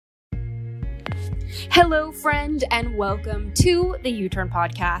Hello, friend, and welcome to the U-Turn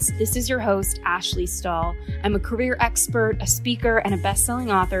Podcast. This is your host, Ashley Stahl. I'm a career expert, a speaker, and a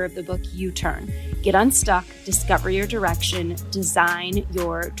best-selling author of the book U-Turn. Get unstuck, discover your direction, design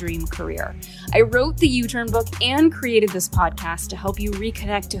your dream career. I wrote the U-Turn book and created this podcast to help you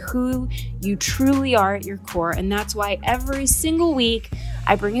reconnect to who you truly are at your core, and that's why every single week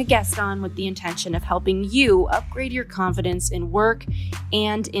I bring a guest on with the intention of helping you upgrade your confidence in work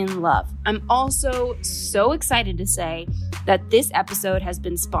and in love. I'm also so excited to say that this episode has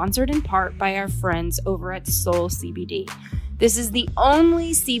been sponsored in part by our friends over at Soul CBD. This is the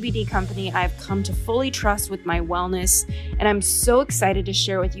only CBD company I've come to fully trust with my wellness, and I'm so excited to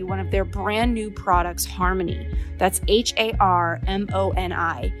share with you one of their brand new products, Harmony. That's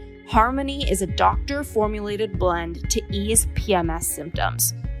Harmoni. Harmony is a doctor-formulated blend to ease PMS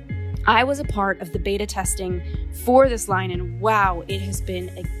symptoms. I was a part of the beta testing for this line, and wow, it has been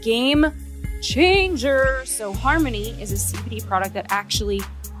a game changer. So Harmony is a CBD product that actually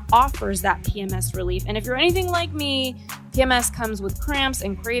offers that PMS relief. And if you're anything like me, PMS comes with cramps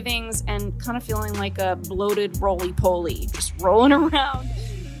and cravings and kind of feeling like a bloated roly-poly, just rolling around.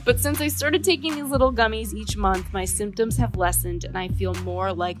 But since I started taking these little gummies each month, my symptoms have lessened and I feel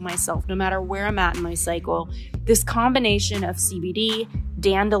more like myself no matter where I'm at in my cycle. This combination of CBD,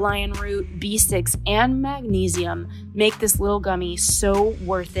 dandelion root, B6, and magnesium make this little gummy so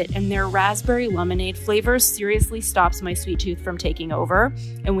worth it. And their raspberry lemonade flavor seriously stops my sweet tooth from taking over.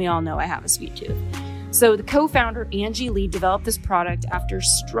 And we all know I have a sweet tooth. So the co-founder, Angie Lee, developed this product after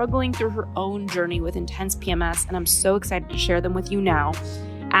struggling through her own journey with intense PMS. And I'm so excited to share them with you now.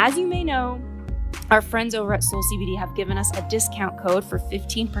 As you may know, our friends over at Soul CBD have given us a discount code for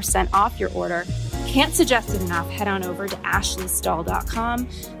 15% off your order. Can't suggest it enough. Head on over to ashleystahl.com.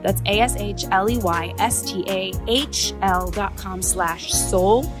 That's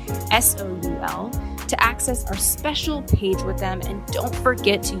ASHLEYSTAHL.com/soul, SOUL, to access our special page with them. And don't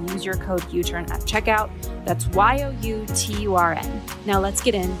forget to use your code U-Turn at checkout. That's YOUTURN. Now let's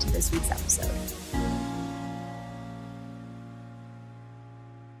get into this week's episode.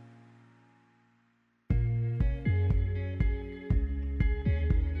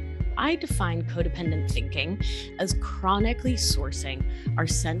 I define codependent thinking as chronically sourcing our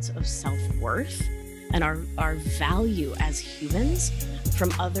sense of self-worth and our value as humans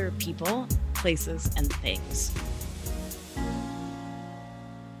from other people, places, and things.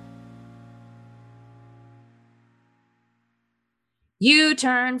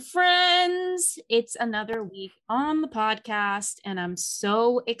 U-Turn friends, it's another week on the podcast, and I'm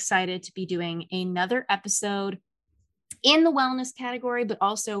so excited to be doing another episode in the wellness category, but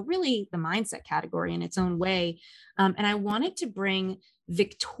also really the mindset category in its own way. And I wanted to bring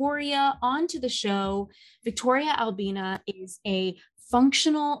Victoria onto the show. Victoria Albina is a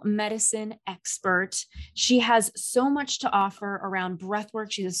functional medicine expert. She has so much to offer around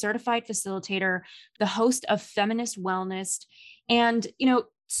breathwork. She's a certified facilitator, the host of Feminist Wellness. And,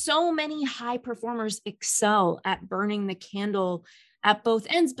 so many high performers excel at burning the candle at both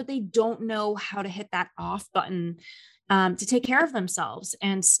ends, but they don't know how to hit that off button to take care of themselves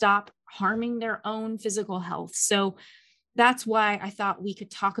and stop harming their own physical health. So that's why I thought we could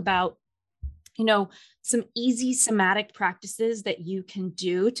talk about, some easy somatic practices that you can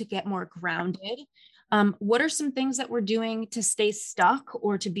do to get more grounded. What are some things that we're doing to stay stuck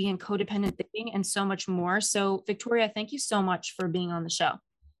or to be in codependent thinking, and so much more. So Victoria, thank you so much for being on the show.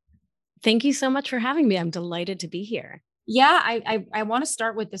 Thank you so much for having me. I'm delighted to be here. Yeah, I want to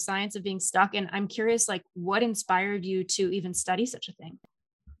start with the science of being stuck. And I'm curious, what inspired you to even study such a thing?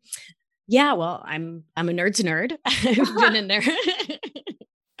 Yeah, well, I'm a nerd's nerd. I've been in there.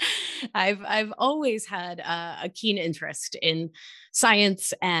 I've always had a keen interest in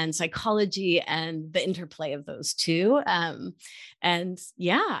science and psychology and the interplay of those two. And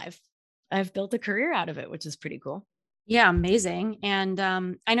yeah, I've built a career out of it, which is pretty cool. Yeah, amazing. And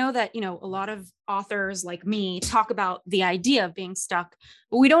I know that, a lot of authors like me talk about the idea of being stuck,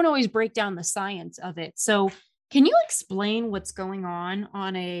 but we don't always break down the science of it. So can you explain what's going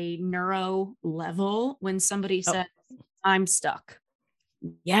on a neuro level when somebody says, I'm stuck?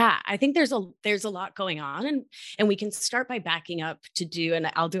 Yeah, I think there's a lot going on, and we can start by backing up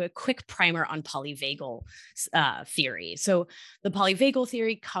and I'll do a quick primer on polyvagal theory. So the polyvagal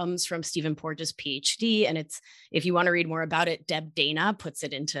theory comes from Stephen Porges' PhD, and if you want to read more about it, Deb Dana puts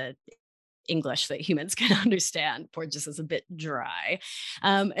it into English that humans can understand. Porges is a bit dry.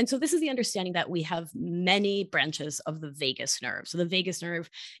 And so this is the understanding that we have many branches of the vagus nerve. So the vagus nerve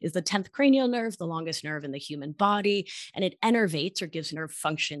is the 10th cranial nerve, the longest nerve in the human body, and it innervates or gives nerve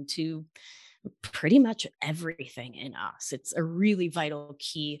function to pretty much everything in us. It's a really vital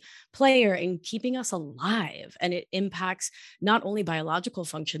key player in keeping us alive. And it impacts not only biological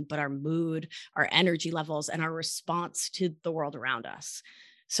function, but our mood, our energy levels, and our response to the world around us.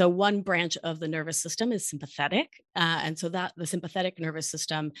 So one branch of the nervous system is sympathetic. And so that the sympathetic nervous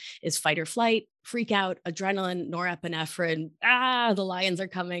system is fight or flight, freak out, adrenaline, norepinephrine. The lions are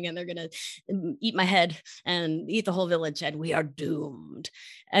coming and they're going to eat my head and eat the whole village and we are doomed.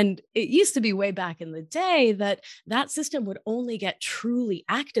 And it used to be way back in the day that that system would only get truly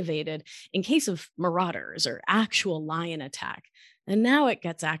activated in case of marauders or actual lion attack. And now it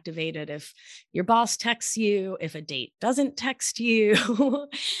gets activated if your boss texts you, if a date doesn't text you.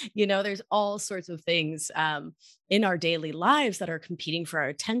 There's all sorts of things in our daily lives that are competing for our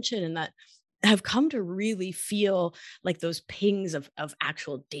attention and that have come to really feel like those pings of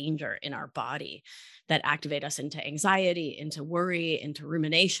actual danger in our body that activate us into anxiety, into worry, into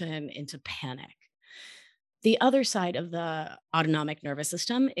rumination, into panic. The other side of the autonomic nervous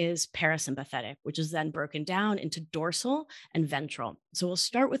system is parasympathetic, which is then broken down into dorsal and ventral. So we'll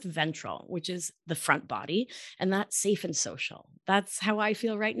start with ventral, which is the front body, and that's safe and social. That's how I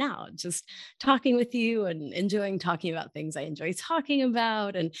feel right now, just talking with you and enjoying talking about things I enjoy talking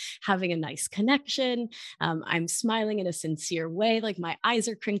about and having a nice connection. I'm smiling in a sincere way, like my eyes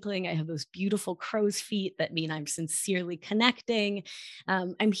are crinkling. I have those beautiful crow's feet that mean I'm sincerely connecting.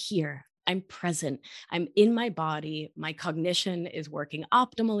 I'm here. I'm present. I'm in my body. My cognition is working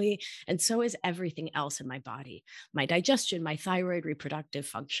optimally. And so is everything else in my body, my digestion, my thyroid, reproductive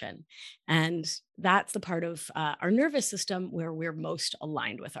function. And that's the part of our nervous system where we're most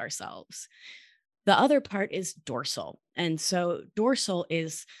aligned with ourselves. The other part is dorsal. And so dorsal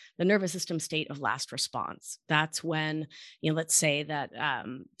is the nervous system state of last response. That's when, let's say that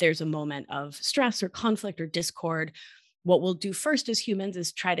there's a moment of stress or conflict or discord. What we'll do first as humans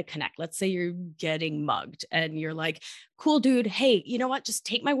is try to connect. Let's say you're getting mugged and you're like, cool, dude. Hey, you know what? Just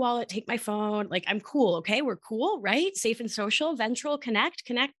take my wallet, take my phone. Like, I'm cool. Okay. We're cool, right? Safe and social, ventral, connect,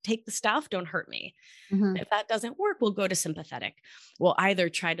 take the stuff. Don't hurt me. Mm-hmm. If that doesn't work, we'll go to sympathetic. We'll either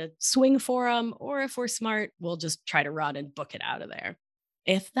try to swing for them, or if we're smart, we'll just try to run and book it out of there.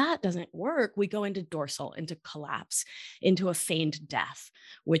 If that doesn't work, we go into dorsal, into collapse, into a feigned death,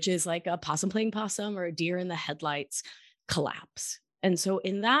 which is like a possum playing possum or a deer in the headlights collapse. And so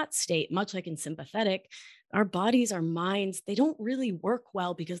in that state, much like in sympathetic, our bodies, our minds, they don't really work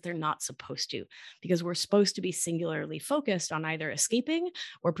well because they're not supposed to, because we're supposed to be singularly focused on either escaping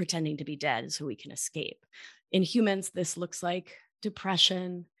or pretending to be dead so we can escape. In humans, this looks like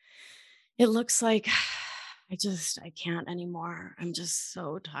depression. It looks like I can't anymore. I'm just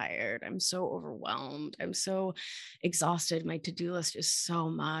so tired. I'm so overwhelmed. I'm so exhausted. My to-do list is so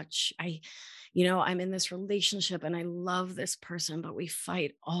much. I'm in this relationship and I love this person, but we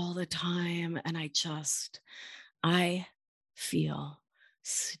fight all the time. And I feel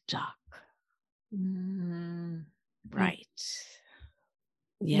stuck. Right.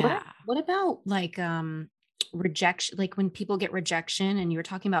 Yeah. What about like rejection? Like when people get rejection and you're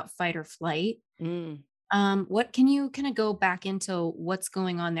talking about fight or flight, what can you kind of go back into what's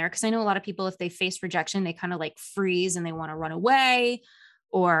going on there? Because I know a lot of people, if they face rejection, they kind of like freeze and they want to run away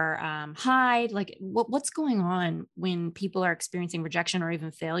or hide. Like what's going on when people are experiencing rejection or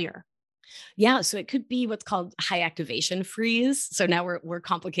even failure? Yeah, so it could be what's called high activation freeze. So now we're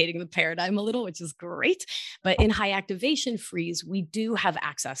complicating the paradigm a little, which is great. But in high activation freeze, we do have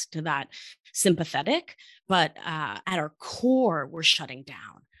access to that sympathetic, but at our core, we're shutting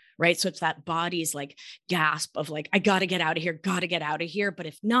down. Right. So it's that body's like gasp of like, I got to get out of here. But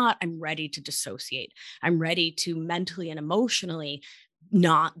if not, I'm ready to dissociate. I'm ready to mentally and emotionally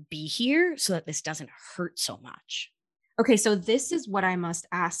not be here so that this doesn't hurt so much. Okay, so this is what I must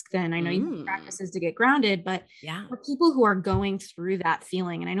ask then. I know you have practices to get grounded, but for people who are going through that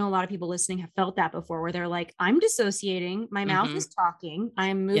feeling, and I know a lot of people listening have felt that before, where they're like, I'm dissociating, my mouth is talking,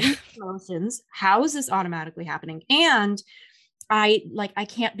 I'm moving emotions. How is this automatically happening? And I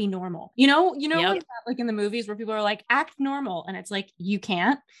can't be normal. Like in the movies where people are like, act normal. And it's like, you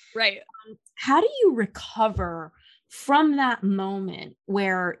can't. Right. How do you recover from that moment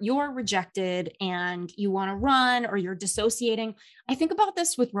where you're rejected and you want to run or you're dissociating? I think about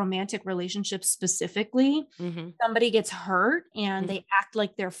this with romantic relationships specifically. Somebody gets hurt and they act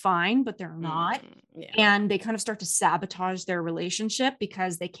like they're fine, but they're not. And they kind of start to sabotage their relationship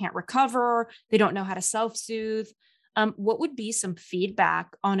because they can't recover. They don't know how to self-soothe. What would be some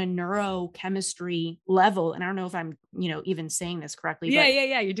feedback on a neurochemistry level? And I don't know if I'm, even saying this correctly.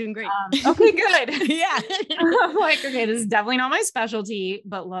 Yeah. You're doing great. Okay, good. Yeah. I'm like, okay, this is definitely not my specialty,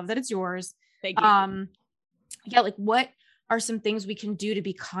 but love that it's yours. Thank you. Like what are some things we can do to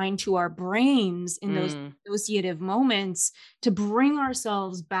be kind to our brains in those Mm. associative moments to bring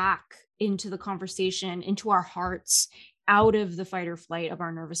ourselves back into the conversation, into our hearts, out of the fight or flight of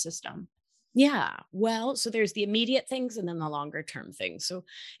our nervous system? Yeah. Well, so there's the immediate things and then the longer term things. So,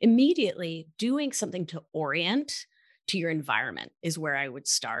 immediately doing something to orient to your environment is where I would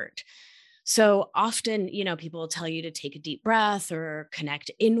start. So, often, people will tell you to take a deep breath or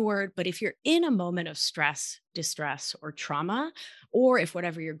connect inward. But if you're in a moment of stress, distress, or trauma, or if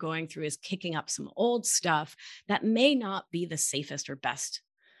whatever you're going through is kicking up some old stuff, that may not be the safest or best.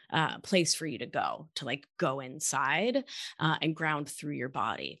 Place for you to go like go inside and ground through your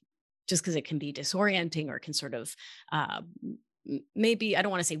body just because it can be disorienting or can sort of maybe I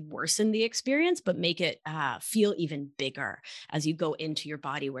don't want to say worsen the experience, but make it feel even bigger as you go into your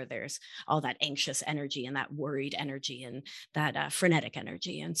body where there's all that anxious energy and that worried energy and that frenetic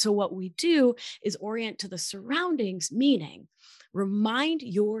energy. And so, what we do is orient to the surroundings, meaning remind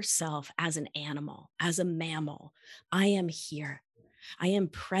yourself as an animal, as a mammal, I am here. I am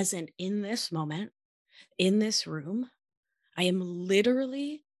present in this moment, in this room. I am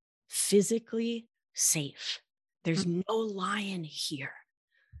literally physically safe. There's no lion here.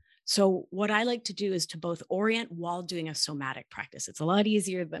 So, what I like to do is to both orient while doing a somatic practice. It's a lot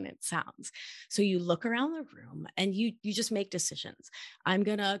easier than it sounds. So, you look around the room and you just make decisions. I'm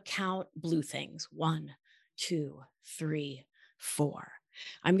going to count blue things 1, 2, 3, 4.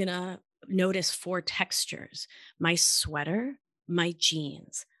 I'm going to notice 4 textures: my sweater, my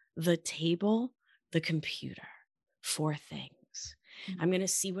jeans, the table, the computer. 4 things. I'm going to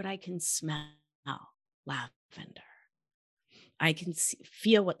see what I can smell: lavender. I can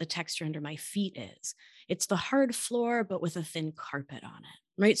feel what the texture under my feet is. It's the hard floor, but with a thin carpet on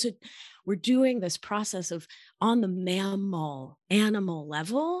it, right? So we're doing this process of on the mammal animal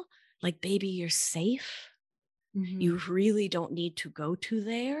level, like, baby, you're safe. You really don't need to go to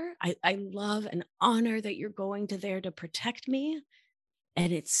there. I love and honor that you're going to there to protect me.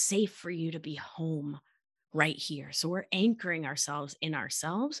 And it's safe for you to be home right here. So we're anchoring ourselves in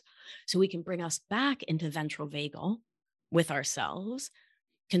ourselves so we can bring us back into ventral vagal with ourselves,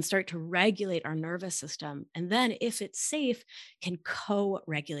 can start to regulate our nervous system. And then, if it's safe, can co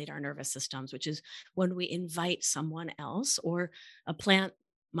regulate our nervous systems, which is when we invite someone else or a plant,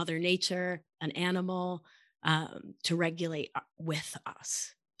 Mother Nature, an animal to regulate with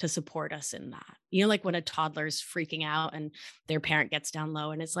us, to support us in that. Like when a toddler's freaking out and their parent gets down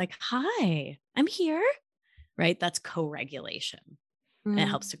low and it's like, hi, I'm here, right? That's co regulation. It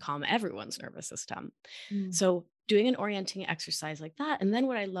helps to calm everyone's nervous system. So, doing an orienting exercise like that. And then,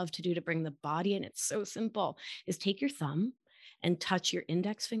 what I love to do to bring the body in, it's so simple, is take your thumb and touch your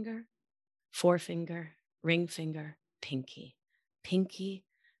index finger, forefinger, ring finger, pinky, pinky,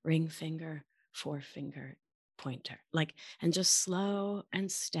 ring finger, forefinger, pointer, and just slow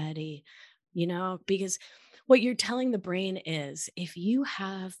and steady, because what you're telling the brain is, if you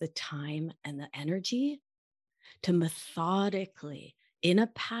have the time and the energy to methodically, in a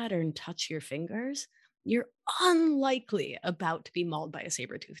pattern, touch your fingers, you're unlikely about to be mauled by a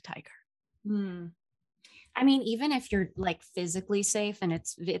saber-toothed tiger. I mean, even if you're like physically safe and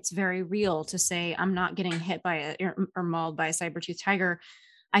it's very real to say I'm not getting hit by or mauled by a saber-toothed tiger,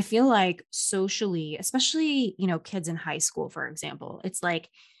 I feel like socially, especially, kids in high school, for example, it's like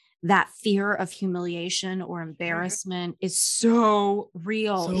that fear of humiliation or embarrassment is so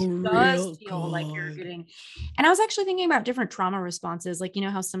real. So It does real, feel like you're God. getting, and I was actually thinking about different trauma responses. Like,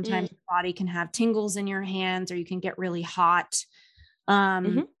 how sometimes Mm. your body can have tingles in your hands or you can get really hot.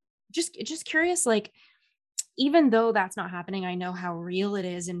 Um, just curious, like, even though that's not happening, I know how real it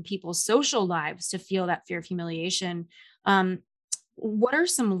is in people's social lives to feel that fear of humiliation. What are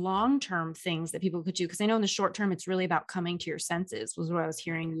some long-term things that people could do? Because I know in the short term, it's really about coming to your senses, was what I was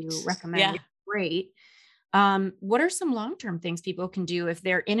hearing you recommend, Yeah. which is great. What are some long-term things people can do if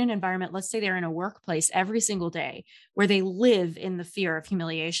they're in an environment, let's say they're in a workplace every single day where they live in the fear of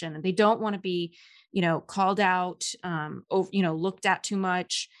humiliation and they don't want to be, called out, looked at too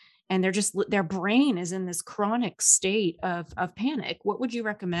much, and their brain is in this chronic state of panic. What would you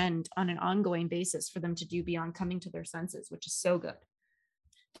recommend on an ongoing basis for them to do beyond coming to their senses, which is so good?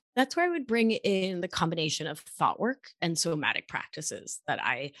 That's where I would bring in the combination of thought work and somatic practices that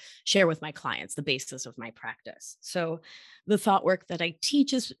I share with my clients, the basis of my practice. So, the thought work that I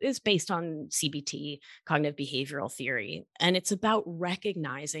teach is based on CBT, cognitive behavioral theory. And it's about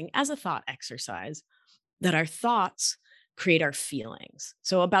recognizing, as a thought exercise, that our thoughts create our feelings.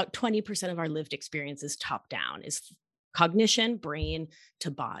 So, about 20% of our lived experience is top down, is cognition, brain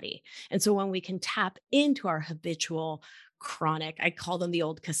to body. And so, when we can tap into our habitual, chronic, I call them the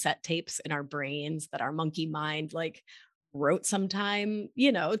old cassette tapes in our brains that our monkey mind wrote sometime,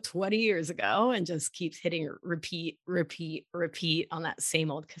 20 years ago and just keeps hitting repeat, repeat, repeat on that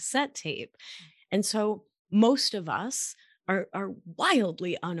same old cassette tape. And so most of us are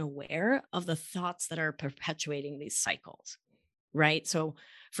wildly unaware of the thoughts that are perpetuating these cycles, right? So,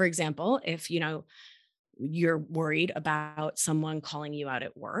 for example, if, you're worried about someone calling you out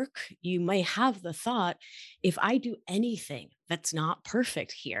at work, you may have the thought, if I do anything that's not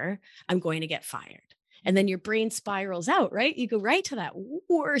perfect here, I'm going to get fired. And then your brain spirals out, right? You go right to that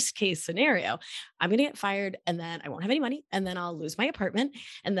worst case scenario. I'm going to get fired, and then I won't have any money, and then I'll lose my apartment,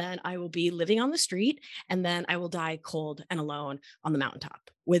 and then I will be living on the street, and then I will die cold and alone on the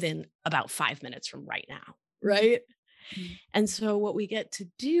mountaintop within about 5 minutes from right now, right? Mm-hmm. And so what we get to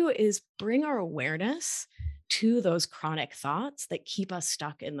do is bring our awareness to those chronic thoughts that keep us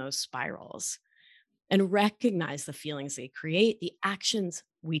stuck in those spirals and recognize the feelings they create, the actions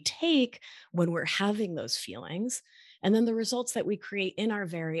we take when we're having those feelings, and then the results that we create in our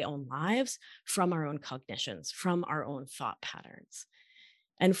very own lives from our own cognitions, from our own thought patterns.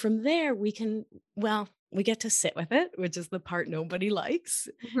 And from there, we get to sit with it, which is the part nobody likes,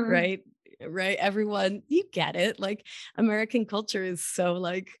 mm-hmm. right? Right. Everyone, you get it. Like, American culture is so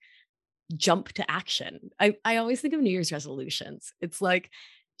like jump to action. I always think of New Year's resolutions. It's like,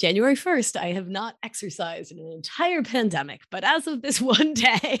 January 1st, I have not exercised in an entire pandemic, but as of this one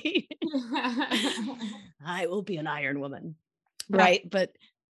day, I will be an Iron Woman. Right. But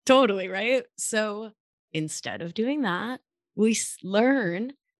totally. Right. So instead of doing that, we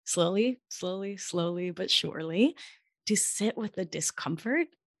learn slowly, but surely to sit with the discomfort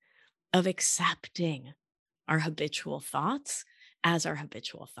of accepting our habitual thoughts as our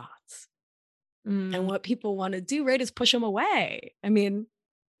habitual thoughts. And what people want to do, right, is push them away. I mean,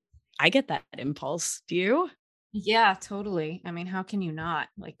 I get that impulse. Do you? Yeah, totally. I mean, how can you not?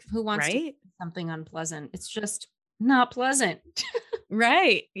 Like, who wants to do something unpleasant? It's just not pleasant.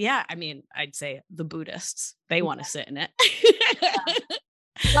 Right. Yeah. I mean, I'd say the Buddhists, they want to sit in it. Yeah.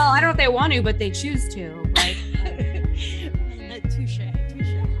 Well, I don't know if they want to, but they choose to, right? Touche.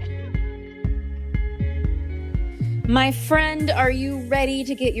 My friend, are you ready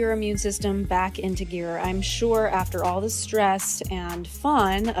to get your immune system back into gear? I'm sure after all the stress and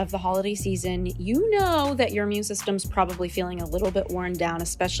fun of the holiday season, you know that your immune system's probably feeling a little bit worn down,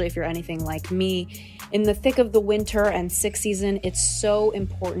 especially if you're anything like me. In the thick of the winter and sick season, it's so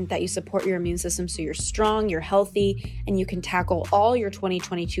important that you support your immune system so you're strong, you're healthy, and you can tackle all your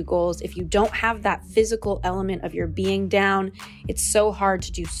 2022 goals. If you don't have that physical element of your being down, it's so hard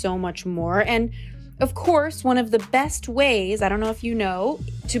to do so much more. And of course, one of the best ways, I don't know if you know,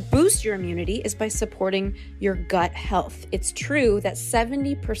 to boost your immunity is by supporting your gut health. It's true that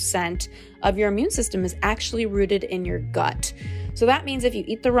 70% of your immune system is actually rooted in your gut. So that means if you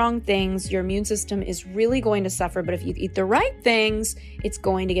eat the wrong things, your immune system is really going to suffer. But if you eat the right things, it's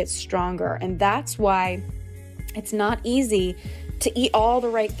going to get stronger. And that's why it's not easy to eat all the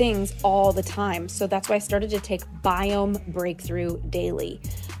right things all the time. So that's why I started to take Biome Breakthrough daily.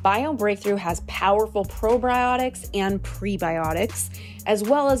 Biome Breakthrough has powerful probiotics and prebiotics, as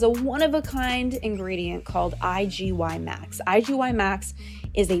well as a one-of-a-kind ingredient called IGY Max. IGY Max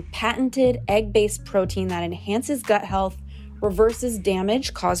is a patented egg-based protein that enhances gut health, reverses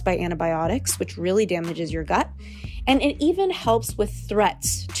damage caused by antibiotics, which really damages your gut, and it even helps with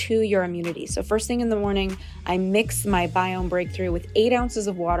threats to your immunity. So first thing in the morning, I mix my Biome Breakthrough with 8 ounces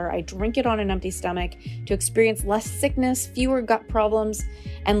of water. I drink it on an empty stomach to experience less sickness, fewer gut problems,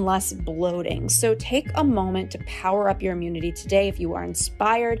 and less bloating. So take a moment to power up your immunity today if you are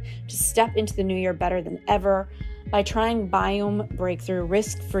inspired to step into the new year better than ever by trying Biome Breakthrough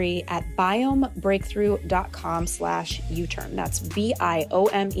risk-free at biomebreakthrough.com/uturn. That's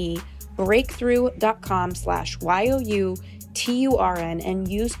BIOME breakthrough.com/YOUTURN and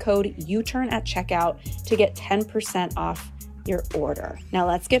use code UTURN at checkout to get 10% off your order. Now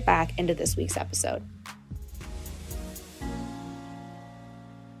let's get back into this week's episode.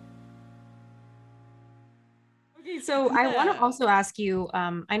 Okay, so I want to also ask you,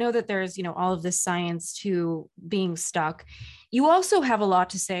 I know that there's, all of this science to being stuck. You also have a lot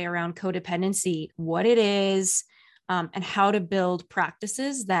to say around codependency, what it is, and how to build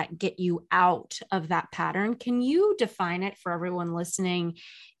practices that get you out of that pattern. Can you define it for everyone listening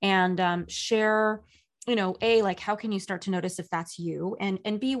and share, A, like how can you start to notice if that's you?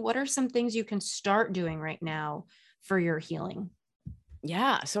 And B, what are some things you can start doing right now for your healing?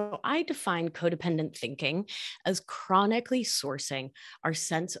 Yeah. So I define codependent thinking as chronically sourcing our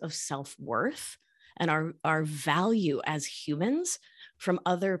sense of self-worth and our value as humans from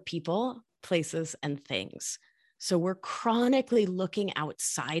other people, places, and things. So we're chronically looking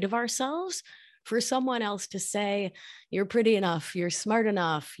outside of ourselves for someone else to say, you're pretty enough, you're smart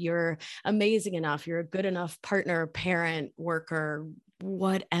enough, you're amazing enough, you're a good enough partner, parent, worker,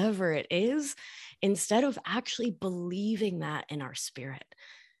 whatever it is, instead of actually believing that in our spirit.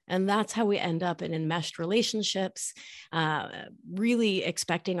 And that's how we end up in enmeshed relationships, really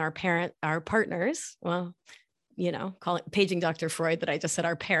expecting our partners, well, paging Dr. Freud that I just said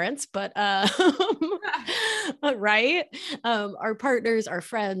our parents, but right? Our partners, our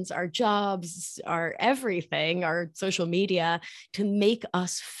friends, our jobs, our everything, our social media, to make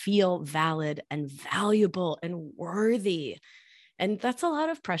us feel valid and valuable and worthy. And that's a lot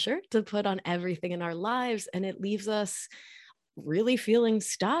of pressure to put on everything in our lives. And it leaves us really feeling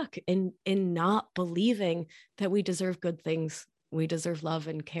stuck in not believing that we deserve good things. We deserve love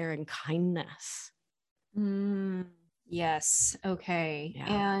and care and kindness. Yes. Okay.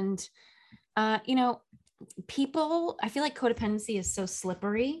 Yeah. And, people, I feel like codependency is so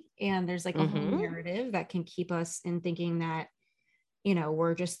slippery, and there's like a whole narrative that can keep us in thinking that,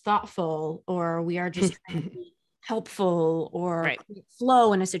 we're just thoughtful, or we are just trying to be helpful, or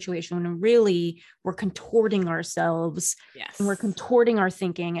flow in a situation, when really we're contorting ourselves. Yes. And we're contorting our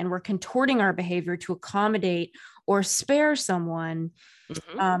thinking, and we're contorting our behavior to accommodate or spare someone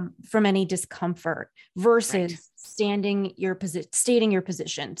from any discomfort, versus stating your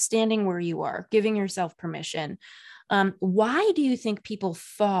position, standing where you are, giving yourself permission. Why do you think people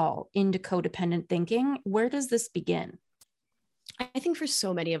fall into codependent thinking? Where does this begin? I think for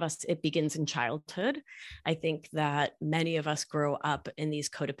so many of us, it begins in childhood. I think that many of us grow up in these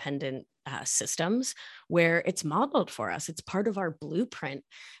codependent systems where it's modeled for us. It's part of our blueprint.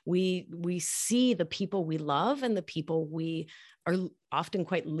 We see the people we love and the people we are often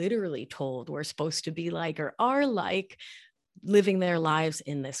quite literally told we're supposed to be like, or are like, living their lives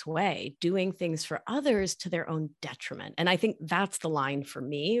in this way, doing things for others to their own detriment. And I think that's the line for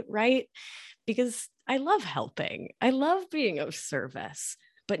me, right? Because I love helping. I love being of service,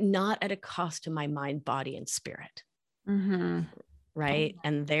 but not at a cost to my mind, body, and spirit. Right.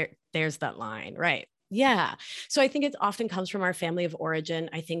 And there's that line, right? Yeah. So I think it often comes from our family of origin.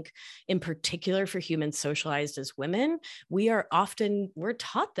 I think in particular for humans socialized as women, we're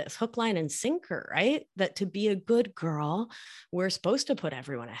taught this hook, line, and sinker, right? That to be a good girl, we're supposed to put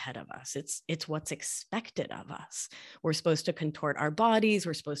everyone ahead of us. It's what's expected of us. We're supposed to contort our bodies.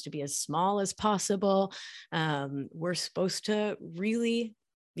 We're supposed to be as small as possible. We're supposed to really,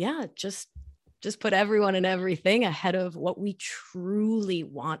 just put everyone and everything ahead of what we truly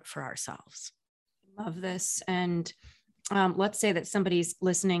want for ourselves. Love this. And let's say that somebody's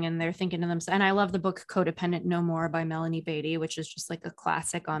listening and they're thinking to themselves, and I love the book Codependent No More by Melanie Beatty, which is just like a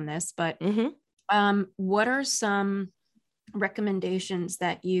classic on this. But what are some recommendations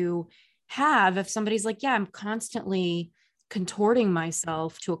that you have if somebody's like, I'm constantly contorting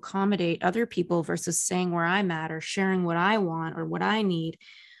myself to accommodate other people versus saying where I'm at, or sharing what I want or what I need?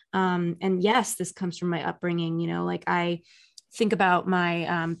 And yes, this comes from my upbringing. Like I think about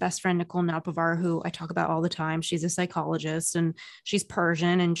my best friend, Nicole Napovar, who I talk about all the time. She's a psychologist and she's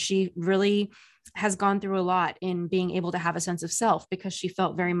Persian, and she really has gone through a lot in being able to have a sense of self, because she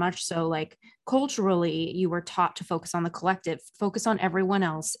felt very much so like culturally you were taught to focus on the collective, focus on everyone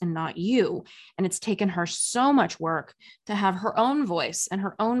else and not you. And it's taken her so much work to have her own voice and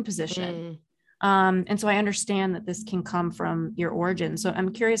her own position. And so I understand that this can come from your origin. So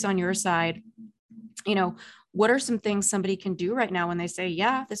I'm curious on your side, what are some things somebody can do right now when they say,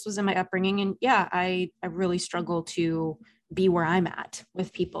 this was in my upbringing, and I really struggle to be where I'm at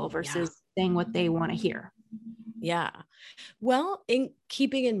with people versus saying what they want to hear? Yeah. Well, in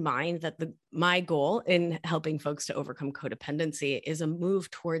keeping in mind that my goal in helping folks to overcome codependency is a move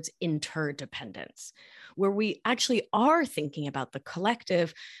towards interdependence, where we actually are thinking about the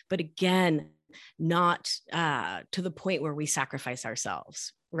collective, but again, not to the point where we sacrifice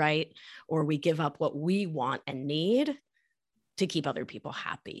ourselves, right? Or we give up what we want and need to keep other people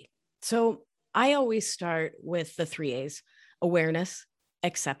happy. So I always start with the 3 A's: awareness,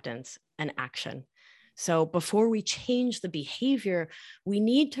 acceptance, and action. So before we change the behavior, we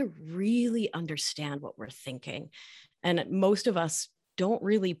need to really understand what we're thinking. And most of us don't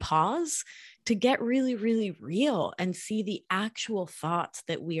really pause to get really, really real and see the actual thoughts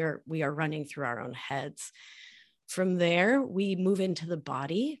that we are running through our own heads. From there, we move into the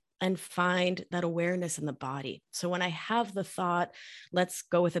body and find that awareness in the body. So when I have the thought, let's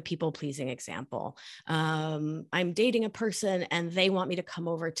go with a people-pleasing example. I'm dating a person and they want me to come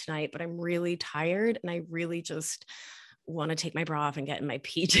over tonight, but I'm really tired and I really just want to take my bra off and get in my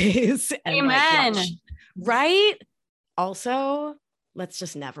PJs. And Amen. right? Also, let's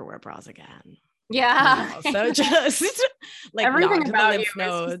just never wear bras again. Yeah. So just like everything not to the about you lymph is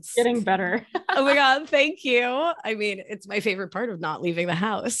nodes. getting better. Oh my God, thank you. I mean, it's my favorite part of not leaving the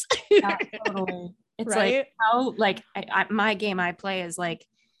house. Yeah, totally. It's Right? like how like my game I play is like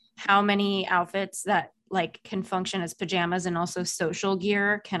how many outfits that like can function as pajamas and also social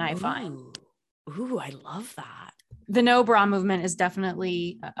gear can I find? Ooh, I love that. The no bra movement is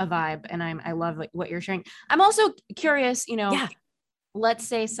definitely a vibe, and I love what you're sharing. I'm also curious, Yeah. let's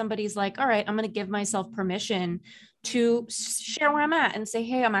say somebody's like, all right, I'm going to give myself permission to share where I'm at and say,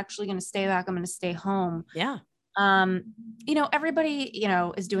 hey, I'm actually going to stay back. I'm going to stay home. Yeah. Everybody,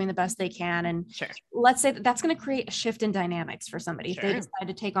 is doing the best they can. And Sure. let's say that's going to create a shift in dynamics for somebody. Sure. If they decide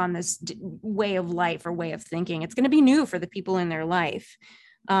to take on this way of life or way of thinking, it's going to be new for the people in their life.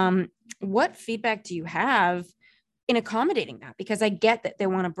 What feedback do you have in accommodating that? Because I get that they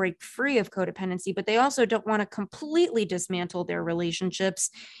want to break free of codependency, but they also don't want to completely dismantle their relationships.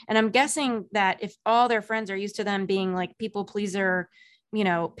 And I'm guessing that if all their friends are used to them being like people pleaser,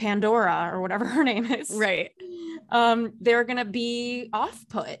 Pandora or whatever her name is, right, they're going to be off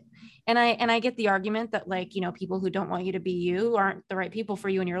put. And I get the argument that like, people who don't want you to be you aren't the right people for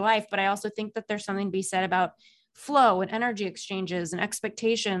you in your life. But I also think that there's something to be said about flow and energy exchanges and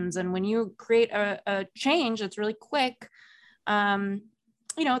expectations. And when you create a change that's really quick,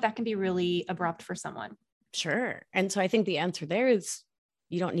 that can be really abrupt for someone. Sure. And so I think the answer there is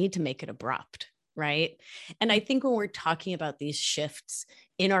you don't need to make it abrupt, right? And I think when we're talking about these shifts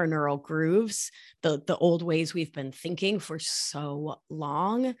in our neural grooves, the old ways we've been thinking for so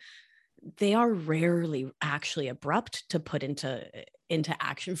long, they are rarely actually abrupt to put into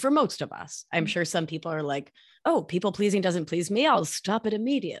action for most of us. I'm sure some people are like, oh, people pleasing doesn't please me, I'll stop it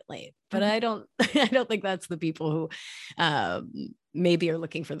immediately. But I don't think that's the people who maybe are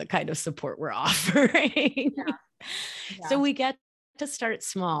looking for the kind of support we're offering. Yeah. So we get to start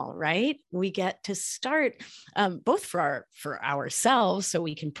small, right? We get to start both for ourselves so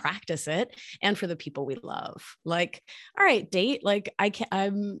we can practice it, and for the people we love. Like, all right, date, like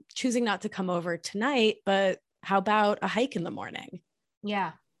I'm choosing not to come over tonight, but how about a hike in the morning?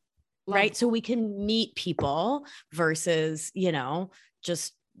 Yeah. Right. So we can meet people versus,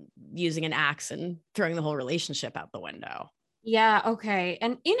 just using an axe and throwing the whole relationship out the window. Yeah. Okay.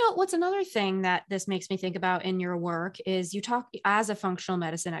 And what's another thing that this makes me think about in your work is you talk as a functional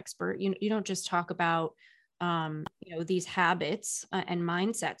medicine expert, you don't just talk about, these habits and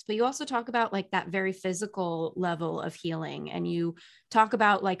mindsets, but you also talk about like that very physical level of healing. And you talk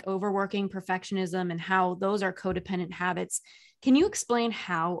about like overworking, perfectionism, and how those are codependent habits. Can you explain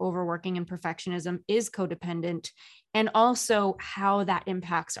how overworking and perfectionism is codependent, and also how that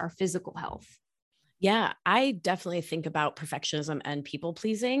impacts our physical health? Yeah, I definitely think about perfectionism and people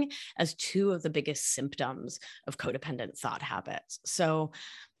pleasing as two of the biggest symptoms of codependent thought habits. So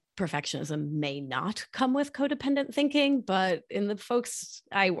perfectionism may not come with codependent thinking, but in the folks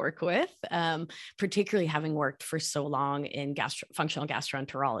I work with, particularly having worked for so long in functional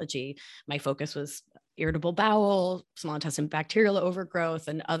gastroenterology, my focus was irritable bowel, small intestine bacterial overgrowth,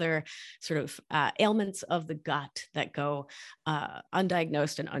 and other sort of ailments of the gut that go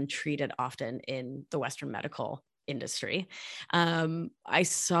undiagnosed and untreated often in the Western medical industry. I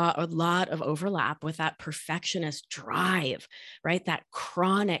saw a lot of overlap with that perfectionist drive, right? That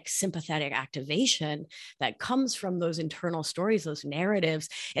chronic sympathetic activation that comes from those internal stories, those narratives.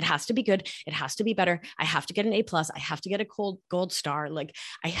 It has to be good. It has to be better. I have to get an A+. I have to get a gold star. Like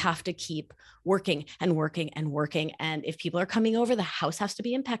I have to keep working and working and working. And if people are coming over, the house has to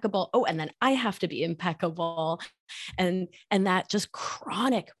be impeccable. Oh, and then I have to be impeccable. And that just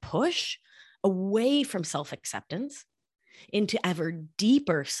chronic push away from self-acceptance into ever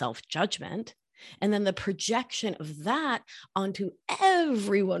deeper self-judgment. And then the projection of that onto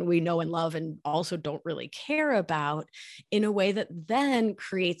everyone we know and love and also don't really care about in a way that then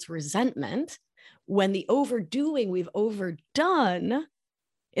creates resentment when the overdoing we've overdone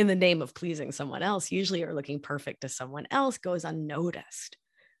in the name of pleasing someone else, usually or looking perfect to someone else, goes unnoticed.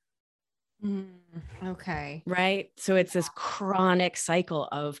 Okay. Right. So it's this chronic cycle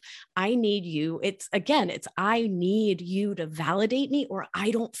of I need you. It's I need you to validate me, or I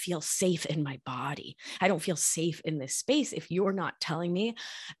don't feel safe in my body. I don't feel safe in this space if you're not telling me,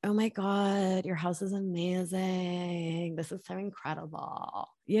 oh my God, your house is amazing. This is so incredible.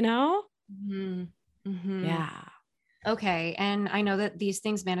 Mm-hmm. Mm-hmm. Yeah. Okay. And I know that these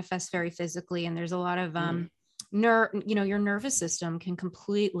things manifest very physically, and there's a lot of your nervous system can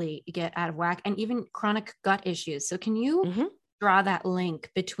completely get out of whack, and even chronic gut issues. So can you draw that link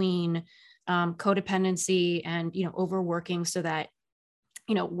between codependency and overworking, so that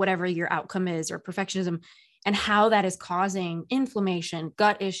whatever your outcome is, or perfectionism, and how that is causing inflammation,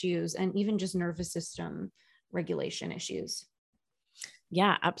 gut issues, and even just nervous system regulation issues.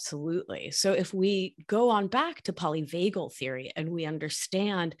 Yeah, absolutely. So if we go on back to polyvagal theory and we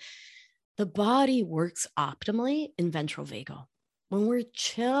understand the body works optimally in ventral vagal. When we're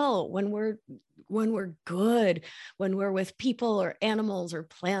chill, when we're good, when we're with people or animals or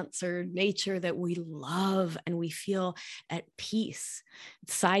plants or nature that we love and we feel at peace.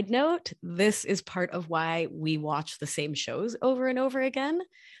 Side note, this is part of why we watch the same shows over and over again,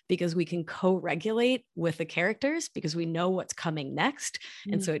 because we can co-regulate with the characters because we know what's coming next.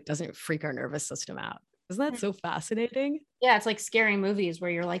 And so it doesn't freak our nervous system out. Isn't that so fascinating? Yeah, it's like scary movies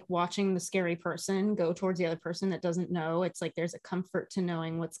where you're like watching the scary person go towards the other person that doesn't know. It's like there's a comfort to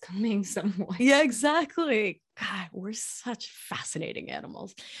knowing what's coming somewhere. Yeah, exactly. God, we're such fascinating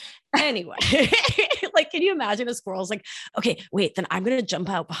animals. Anyway, like, can you imagine a squirrel's like, okay, wait, then I'm going to jump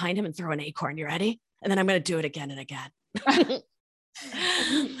out behind him and throw an acorn. You ready? And then I'm going to do it again and again.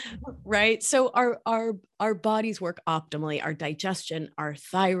 Right. So our bodies work optimally. Our digestion, our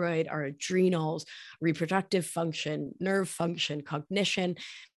thyroid, our adrenals, reproductive function, nerve function, cognition,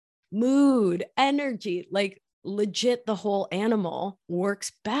 mood, energy, like legit the whole animal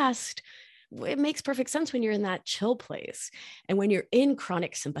works best. It makes perfect sense when you're in that chill place. And when you're in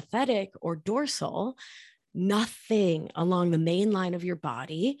chronic sympathetic or dorsal, nothing along the main line of your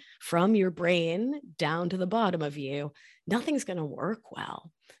body, from your brain down to the bottom of you, nothing's going to work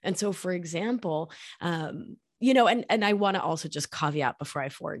well. And so, for example, and I want to also just caveat before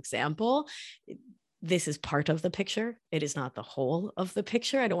for example, this is part of the picture. It is not the whole of the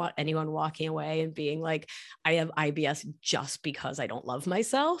picture. I don't want anyone walking away and being like, I have IBS just because I don't love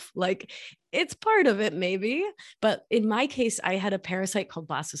myself. Like, it's part of it maybe. But in my case, I had a parasite called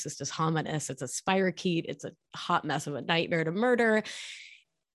Blastocystis hominis. It's a spirochete. It's a hot mess of a nightmare to murder.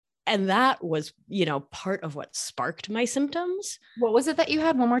 And that was, part of what sparked my symptoms. What was it that you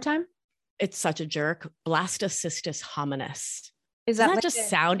had? One more time? It's such a jerk. Blastocystis hominis. Does that like just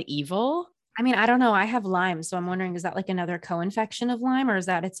sound evil? I mean, I don't know. I have Lyme, so I'm wondering, is that like another co-infection of Lyme, or is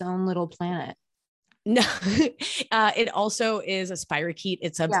that its own little planet? No, it also is a spirochete.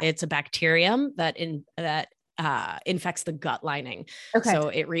 It's a bacterium that infects the gut lining. Okay. So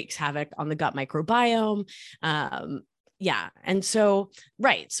it wreaks havoc on the gut microbiome. And so,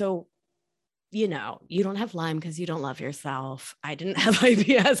 right. So, you don't have Lyme because you don't love yourself. I didn't have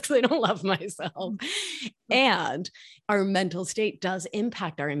IBS because I don't love myself. And our mental state does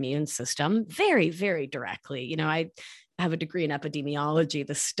impact our immune system very, very directly. I have a degree in epidemiology.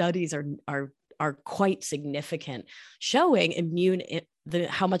 The studies are quite significant, showing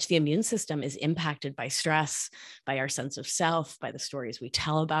how much the immune system is impacted by stress, by our sense of self, by the stories we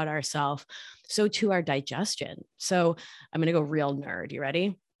tell about ourselves. So to our digestion. So I'm going to go real nerd. You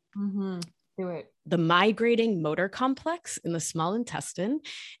ready? Mm-hmm. Do it. The migrating motor complex in the small intestine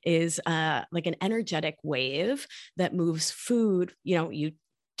is like an energetic wave that moves food, you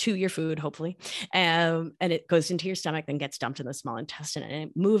to your food, hopefully. And it goes into your stomach, then gets dumped in the small intestine, and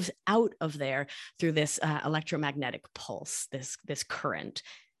it moves out of there through this electromagnetic pulse, this current.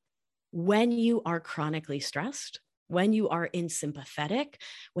 When you are chronically stressed, when you are in sympathetic,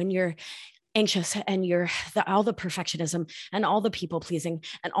 when you're anxious and all the perfectionism and all the people pleasing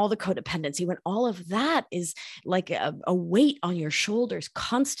and all the codependency, when all of that is like a weight on your shoulders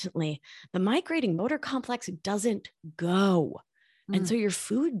constantly, the migrating motor complex doesn't go. And so your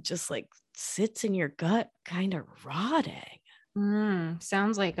food just like sits in your gut, kind of rotting.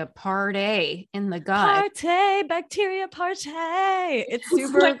 Sounds like a party in the gut. Party, bacteria party. It's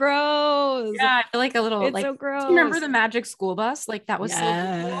super gross. Yeah, I feel like a little. It's so gross. Do you remember the Magic School Bus? Like that was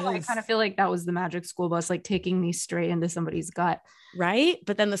yes. so cool. I kind of feel like that was the Magic School Bus, like taking me straight into somebody's gut. Right.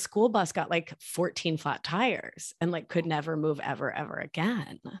 But then the school bus got like 14 flat tires and like could never move ever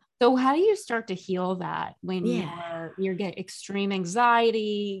again. So how do you start to heal that when you get extreme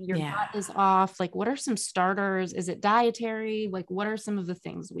anxiety, your gut is off? Like, what are some starters? Is it dietary? Like, what are some of the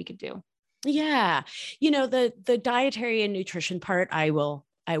things we could do? Yeah. The dietary and nutrition part, I will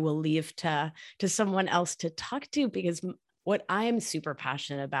leave to someone else to talk to, because what I'm super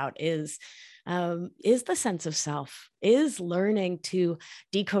passionate about is the sense of self, is learning to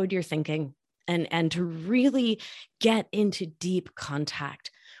decode your thinking and to really get into deep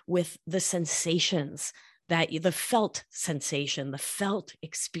contact with the sensations the felt sensation, the felt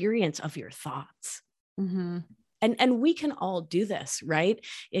experience of your thoughts. Mm-hmm. And we can all do this, right?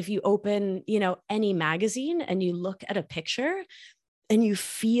 If you open, any magazine and you look at a picture and you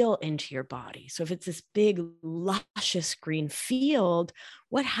feel into your body. So if it's this big, luscious green field,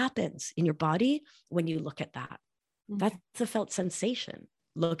 what happens in your body when you look at that? Mm-hmm. That's a felt sensation.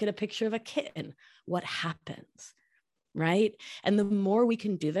 look at a picture of a kitten. What happens? Right? And the more we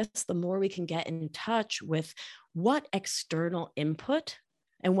can do this, the more we can get in touch with what external input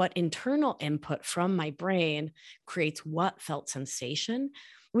and what internal input from my brain creates what felt sensation.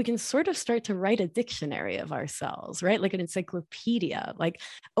 We can sort of start to write a dictionary of ourselves, right? Like an encyclopedia, like,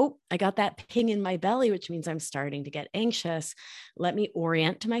 oh, I got that ping in my belly, which means I'm starting to get anxious. Let me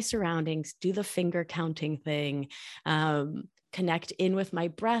orient to my surroundings, do the finger counting thing, connect in with my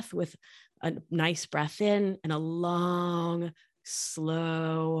breath with a nice breath in and a long,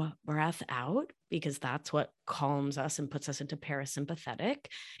 slow breath out, because that's what calms us and puts us into parasympathetic.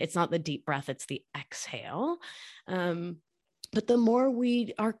 It's not the deep breath, it's the exhale. But the more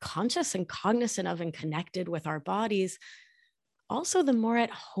we are conscious and cognizant of and connected with our bodies, also the more at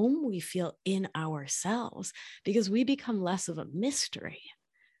home we feel in ourselves, because we become less of a mystery,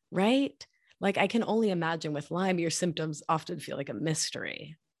 right? Like I can only imagine with Lyme, your symptoms often feel like a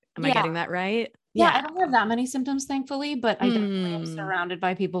mystery. Am I getting that right? Yeah, I don't have that many symptoms, thankfully, but I definitely am surrounded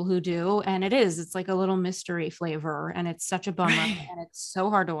by people who do. And it's like a little mystery flavor, and it's such a bummer and it's so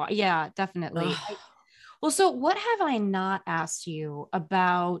hard to watch. Yeah, definitely. Well, so what have I not asked you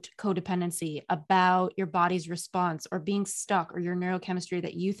about codependency, about your body's response or being stuck or your neurochemistry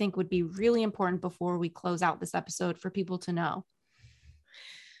that you think would be really important before we close out this episode for people to know?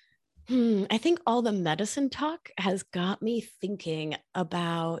 I think all the medicine talk has got me thinking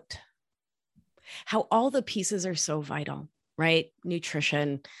about how all the pieces are so vital, right?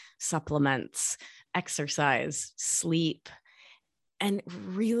 Nutrition, supplements, exercise, sleep, and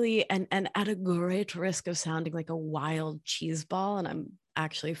really, and at a great risk of sounding like a wild cheese ball, and I'm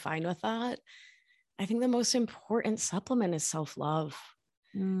actually fine with that, I think the most important supplement is self-love.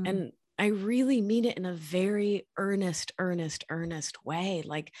 And I really mean it in a very earnest way.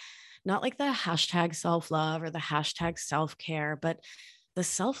 Like, not like the hashtag self-love or the hashtag self-care, but the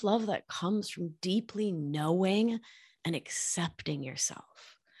self-love that comes from deeply knowing and accepting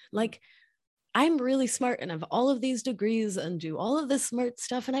yourself. Like, I'm really smart and have all of these degrees and do all of this smart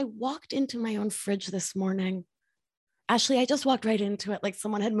stuff. And I walked into my own fridge this morning. Ashley, I just walked right into it like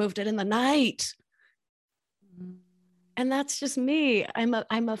someone had moved it in the night. And that's just me. I'm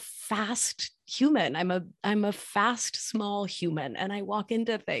a fast human. I'm a fast, small human. And I walk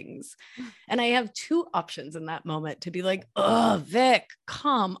into things and I have two options in that moment to be like, oh, Vic,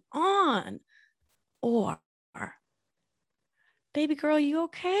 come on. Or, baby girl, you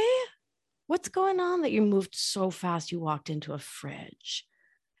okay? What's going on that you moved so fast? You walked into a fridge.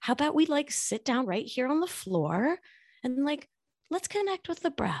 How about we like sit down right here on the floor and like, let's connect with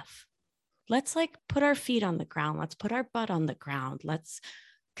the breath. Let's like put our feet on the ground. Let's put our butt on the ground. Let's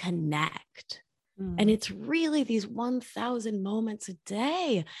connect. And it's really these 1,000 moments a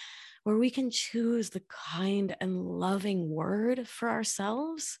day where we can choose the kind and loving word for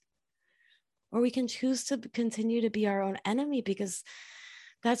ourselves, or we can choose to continue to be our own enemy because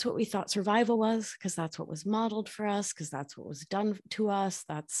that's what we thought survival was, because that's what was modeled for us, because that's what was done to us.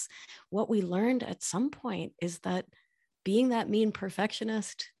 That's what we learned at some point, is that being that mean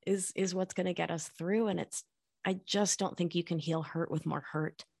perfectionist is what's going to get us through. And I just don't think you can heal hurt with more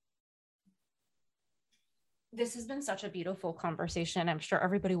hurt. This has been such a beautiful conversation. I'm sure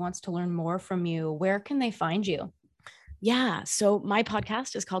everybody wants to learn more from you. Where can they find you? Yeah. So my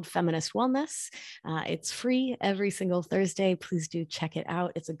podcast is called Feminist Wellness. It's free every single Thursday. Please do check it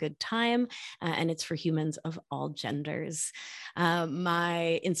out. It's a good time, and it's for humans of all genders.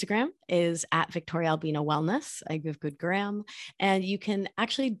 My Instagram is at Victoria Albina Wellness. I give good gram. And you can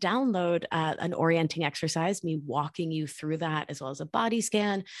actually download an orienting exercise, me walking you through that, as well as a body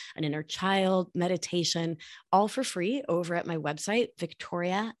scan, an inner child meditation, all for free over at my website,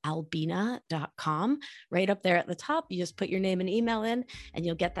 victoriaalbina.com. Right up there at the top, you just put your name and email in and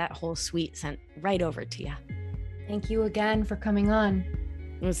you'll get that whole suite sent right over to you. Thank you again for coming on.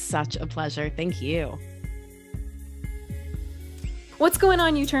 It was such a pleasure. Thank you. What's going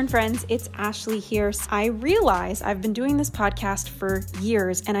on, U-Turn friends? It's Ashley here. I realize I've been doing this podcast for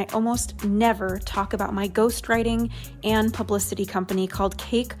years and I almost never talk about my ghostwriting and publicity company called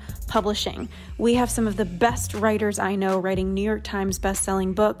Cake Publishing. We have some of the best writers I know writing New York Times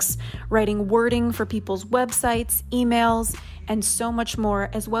bestselling books, writing wording for people's websites, emails, and so much more,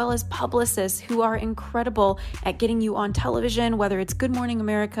 as well as publicists who are incredible at getting you on television, whether it's Good Morning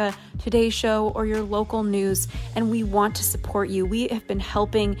America, Today Show, or your local news. And we want to support you. We have been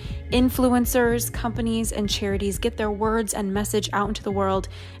helping influencers, companies, and charities get their words and message out into the world.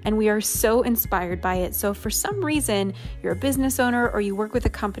 And we are so inspired by it. So if for some reason you're a business owner or you work with a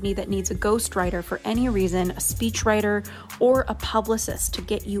company that needs a ghostwriter for any reason, a speechwriter, or a publicist to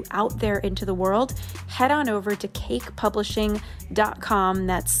get you out there into the world, head on over to cakepublishing.com cakepublishing.com.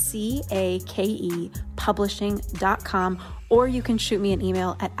 That's CAKE publishing.com. Or you can shoot me an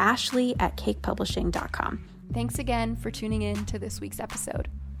email at ashley@cakepublishing.com. Thanks again for tuning in to this week's episode.